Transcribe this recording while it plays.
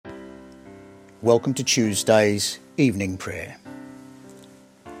Welcome to Tuesday's evening prayer.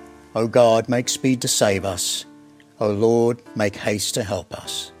 O God, make speed to save us. O Lord, make haste to help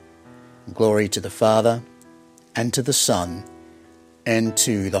us. Glory to the Father, and to the Son, and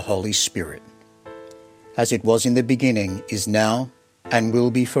to the Holy Spirit, as it was in the beginning, is now, and will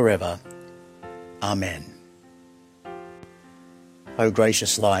be forever. Amen. O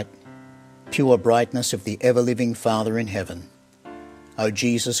gracious light, pure brightness of the ever-living Father in heaven, O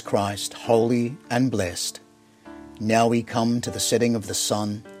Jesus Christ, holy and blessed, now we come to the setting of the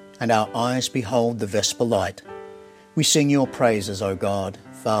sun, and our eyes behold the vesper light. We sing your praises, O God,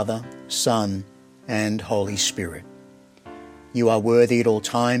 Father, Son, and Holy Spirit. You are worthy at all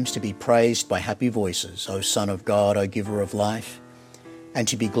times to be praised by happy voices, O Son of God, O Giver of life, and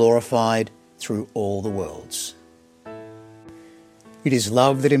to be glorified through all the worlds. It is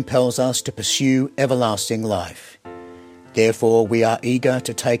love that impels us to pursue everlasting life. Therefore we are eager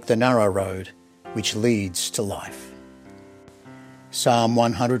to take the narrow road which leads to life. Psalm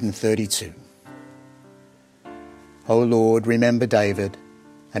 132. O Lord, remember David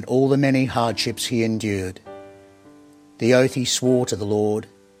and all the many hardships he endured, the oath he swore to the Lord,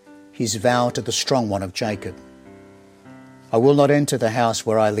 his vow to the strong one of Jacob. I will not enter the house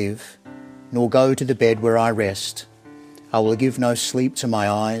where I live, nor go to the bed where I rest. I will give no sleep to my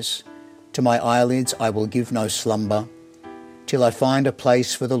eyes, to my eyelids I will give no slumber, till I find a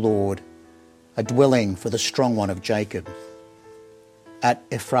place for the Lord, a dwelling for the strong one of Jacob. At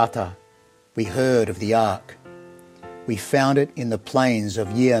Ephratah we heard of the ark. We found it in the plains of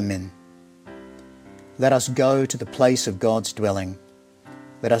Yeamin. Let us go to the place of God's dwelling.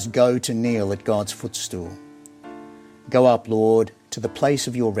 Let us go to kneel at God's footstool. Go up, Lord, to the place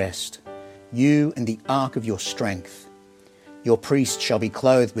of your rest, you and the ark of your strength. Your priests shall be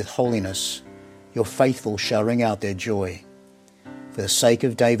clothed with holiness. Your faithful shall ring out their joy. For the sake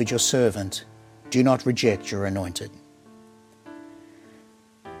of David your servant, do not reject your anointed.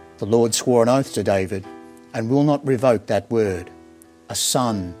 The Lord swore an oath to David, and will not revoke that word. A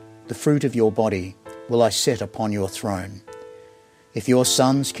son, the fruit of your body, will I set upon your throne. If your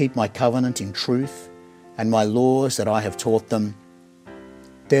sons keep my covenant in truth, and my laws that I have taught them,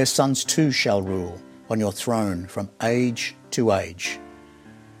 their sons too shall rule on your throne from age to age.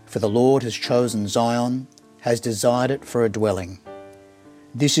 For the Lord has chosen Zion, has desired it for a dwelling.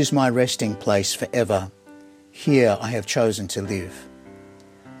 This is my resting place forever. Here I have chosen to live.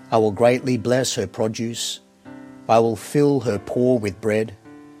 I will greatly bless her produce. I will fill her poor with bread.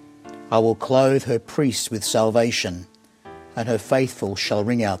 I will clothe her priests with salvation, and her faithful shall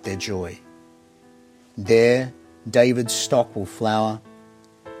ring out their joy. There David's stock will flower.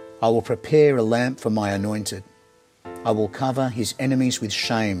 I will prepare a lamp for my anointed. I will cover his enemies with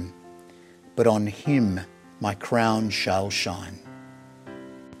shame, but on him my crown shall shine.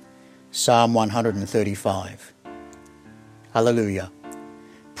 Psalm 135. Alleluia.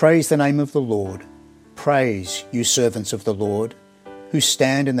 Praise the name of the Lord. Praise, you servants of the Lord, who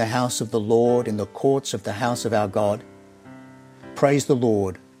stand in the house of the Lord, in the courts of the house of our God. Praise the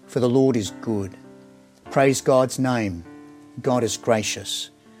Lord, for the Lord is good. Praise God's name. God is gracious.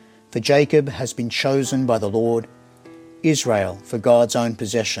 For Jacob has been chosen by the Lord, Israel for God's own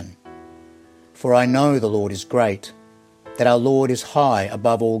possession. For I know the Lord is great, that our Lord is high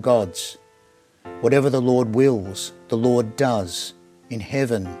above all gods. Whatever the Lord wills, the Lord does, in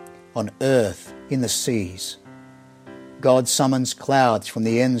heaven, on earth, in the seas. God summons clouds from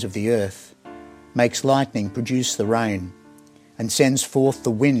the ends of the earth, makes lightning produce the rain, and sends forth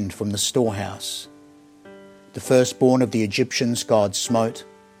the wind from the storehouse. The firstborn of the Egyptians God smote,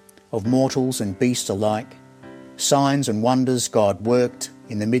 of mortals and beasts alike. Signs and wonders God worked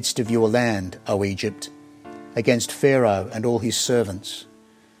in the midst of your land, O Egypt, against Pharaoh and all his servants.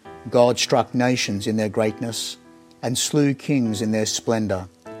 God struck nations in their greatness, and slew kings in their splendour.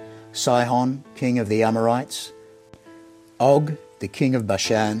 Sihon, king of the Amorites, Og, the king of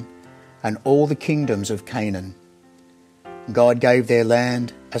Bashan, and all the kingdoms of Canaan. God gave their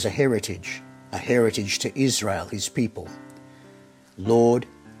land as a heritage to Israel, his people. Lord,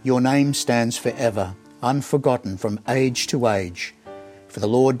 your name stands forever, unforgotten from age to age. For the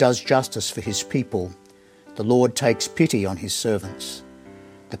Lord does justice for his people. The Lord takes pity on his servants.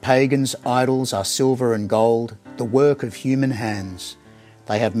 The pagans' idols are silver and gold, the work of human hands.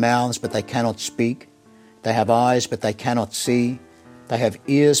 They have mouths, but they cannot speak. They have eyes, but they cannot see. They have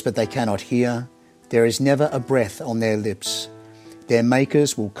ears, but they cannot hear. There is never a breath on their lips. Their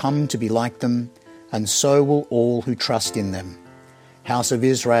makers will come to be like them, and so will all who trust in them. House of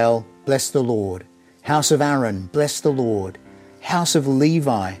Israel, bless the Lord. House of Aaron, bless the Lord. House of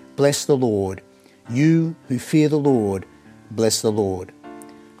Levi, bless the Lord. You who fear the Lord, bless the Lord.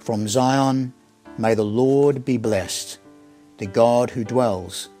 From Zion, May the Lord be blessed, the God who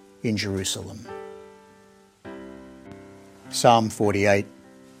dwells in Jerusalem. Psalm 48.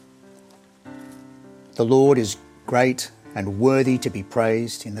 The Lord is great and worthy to be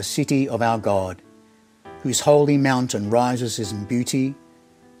praised in the city of our God, whose holy mountain rises in beauty,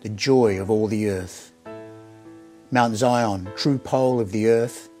 the joy of all the earth. Mount Zion, true pole of the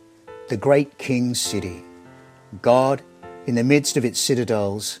earth, the great King's city. God, in the midst of its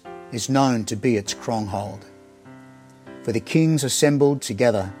citadels, is known to be its stronghold. For the kings assembled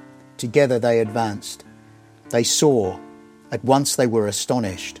together they advanced. They saw, at once they were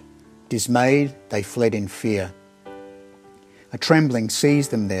astonished. Dismayed, they fled in fear. A trembling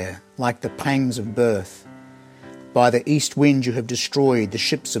seized them there, like the pangs of birth. By the east wind you have destroyed the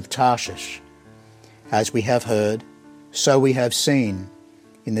ships of Tarshish. As we have heard, so we have seen,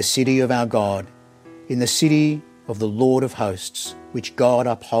 in the city of our God, in the city of the Lord of hosts, which God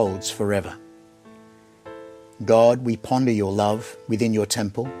upholds forever. God, we ponder your love within your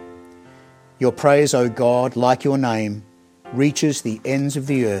temple. Your praise, O God, like your name, reaches the ends of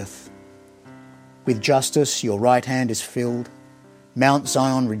the earth. With justice your right hand is filled. Mount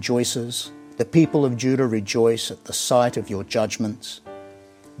Zion rejoices. The people of Judah rejoice at the sight of your judgments.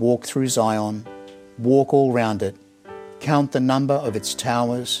 Walk through Zion, walk all round it. Count the number of its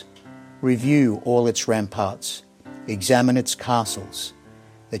towers. Review all its ramparts. Examine its castles,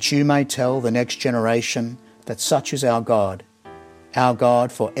 that you may tell the next generation that such is our God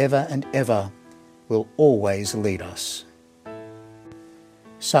forever and ever will always lead us.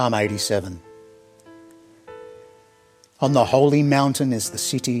 Psalm 87. On the holy mountain is the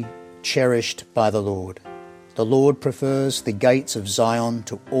city cherished by the Lord. The Lord prefers the gates of Zion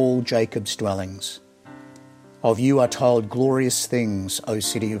to all Jacob's dwellings. Of you are told glorious things, O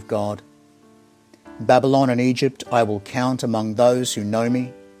city of God. Babylon and Egypt I will count among those who know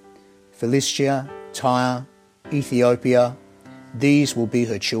me. Philistia, Tyre, Ethiopia, these will be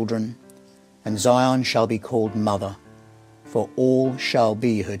her children, and Zion shall be called mother, for all shall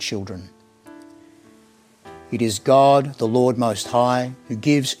be her children. It is God, the Lord Most High, who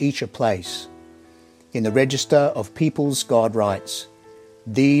gives each a place. In the register of peoples God writes,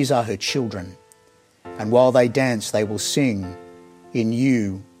 these are her children, and while they dance they will sing, in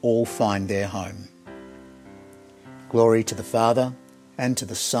you all find their home. Glory to the Father, and to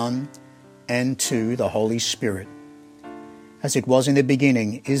the Son, and to the Holy Spirit, as it was in the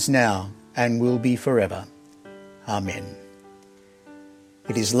beginning, is now, and will be forever. Amen.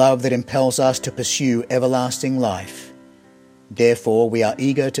 It is love that impels us to pursue everlasting life. Therefore we are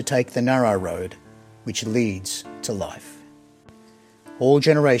eager to take the narrow road, which leads to life. All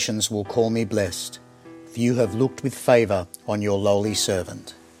generations will call me blessed, for you have looked with favour on your lowly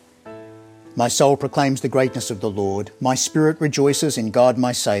servant. My soul proclaims the greatness of the Lord. My spirit rejoices in God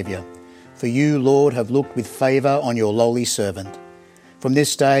my Saviour. For you, Lord, have looked with favour on your lowly servant. From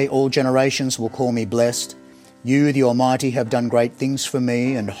this day all generations will call me blessed. You, the Almighty, have done great things for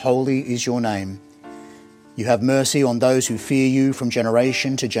me, and holy is your name. You have mercy on those who fear you from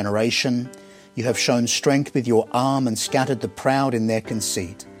generation to generation. You have shown strength with your arm and scattered the proud in their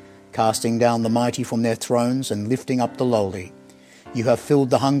conceit, casting down the mighty from their thrones and lifting up the lowly. You have filled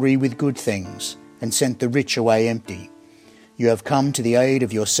the hungry with good things and sent the rich away empty. You have come to the aid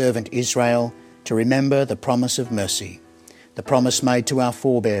of your servant Israel to remember the promise of mercy, the promise made to our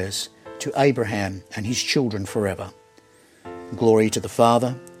forebears, to Abraham and his children forever. Glory to the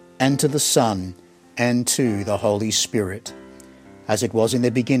Father, and to the Son, and to the Holy Spirit, as it was in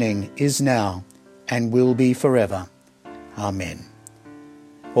the beginning, is now, and will be forever. Amen.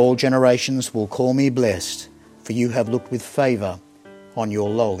 All generations will call me blessed, for you have looked with favour on your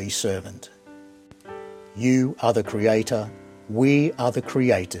lowly servant. You are the Creator, we are the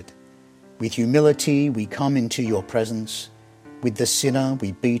created. With humility we come into your presence. With the sinner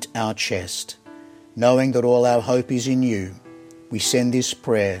we beat our chest. Knowing that all our hope is in you, we send this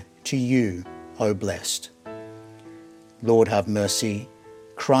prayer to you, O blessed. Lord, have mercy.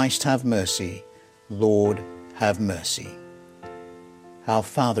 Christ, have mercy. Lord, have mercy. Our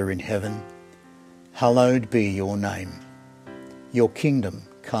Father in heaven, hallowed be your name. Your kingdom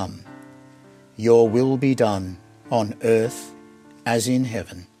come. Your will be done on earth as in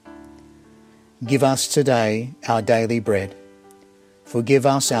heaven. Give us today our daily bread. Forgive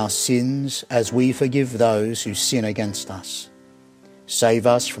us our sins as we forgive those who sin against us. Save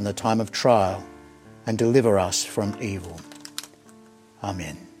us from the time of trial and deliver us from evil.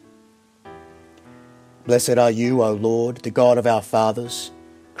 Amen. Blessed are you, O Lord, the God of our fathers,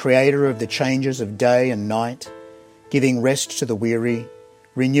 creator of the changes of day and night, giving rest to the weary,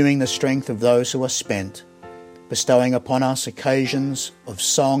 renewing the strength of those who are spent, bestowing upon us occasions of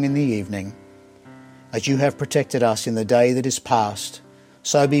song in the evening, As you have protected us in the day that is past,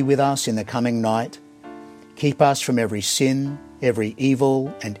 so be with us in the coming night. Keep us from every sin, every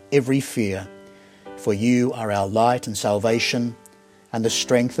evil, and every fear, for you are our light and salvation, and the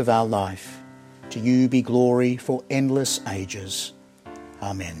strength of our life. To you be glory for endless ages.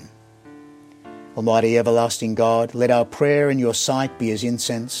 Amen. Almighty everlasting God, let our prayer in your sight be as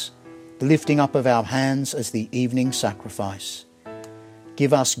incense, the lifting up of our hands as the evening sacrifice.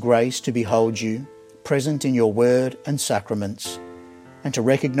 Give us grace to behold you, present in your word and sacraments, and to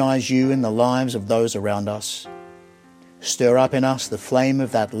recognize you in the lives of those around us. Stir up in us the flame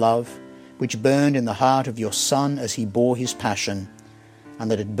of that love which burned in the heart of your Son as he bore his passion, and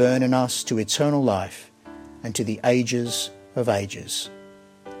let it burn in us to eternal life and to the ages of ages.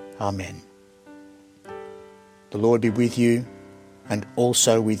 Amen. The Lord be with you and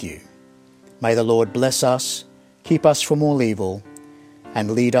also with you. May the Lord bless us, keep us from all evil,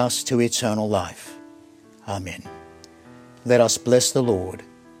 and lead us to eternal life. Amen. Let us bless the Lord.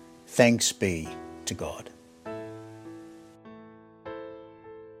 Thanks be to God.